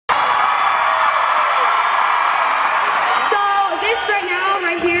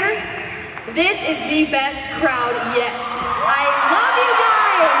This is the best crowd yet. I love you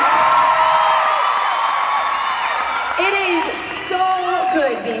guys. It is so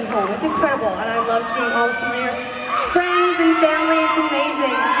good being home. It's incredible, and I love seeing all the familiar friends and family. It's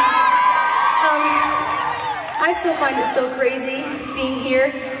amazing. I still find it so crazy being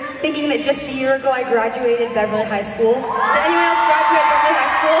here, thinking that just a year ago I graduated Beverly High School. Did anyone else graduate Beverly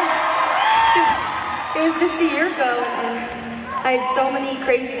High School? It was just a year ago, and I had so many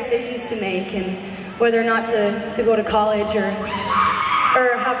crazy decisions to make, and whether or not to go to college or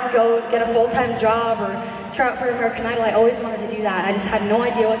go get a full-time job or try out for American Idol. I always wanted to do that. I just had no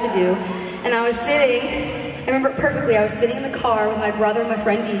idea what to do. And I was sitting, I remember it perfectly, I was sitting in the car with my brother and my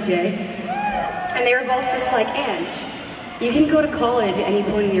friend DJ, and they were both just like, Ange, you can go to college at any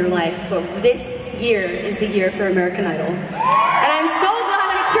point in your life, but this year is the year for American Idol. And I'm so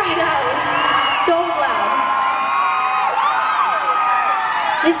glad I tried out. So glad.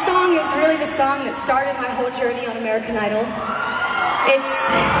 This song is really the song that started my whole journey on American Idol.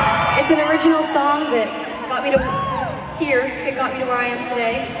 It's an original song that got me to here. It got me to where I am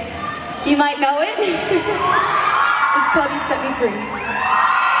today. You might know it. It's called You Set Me Free.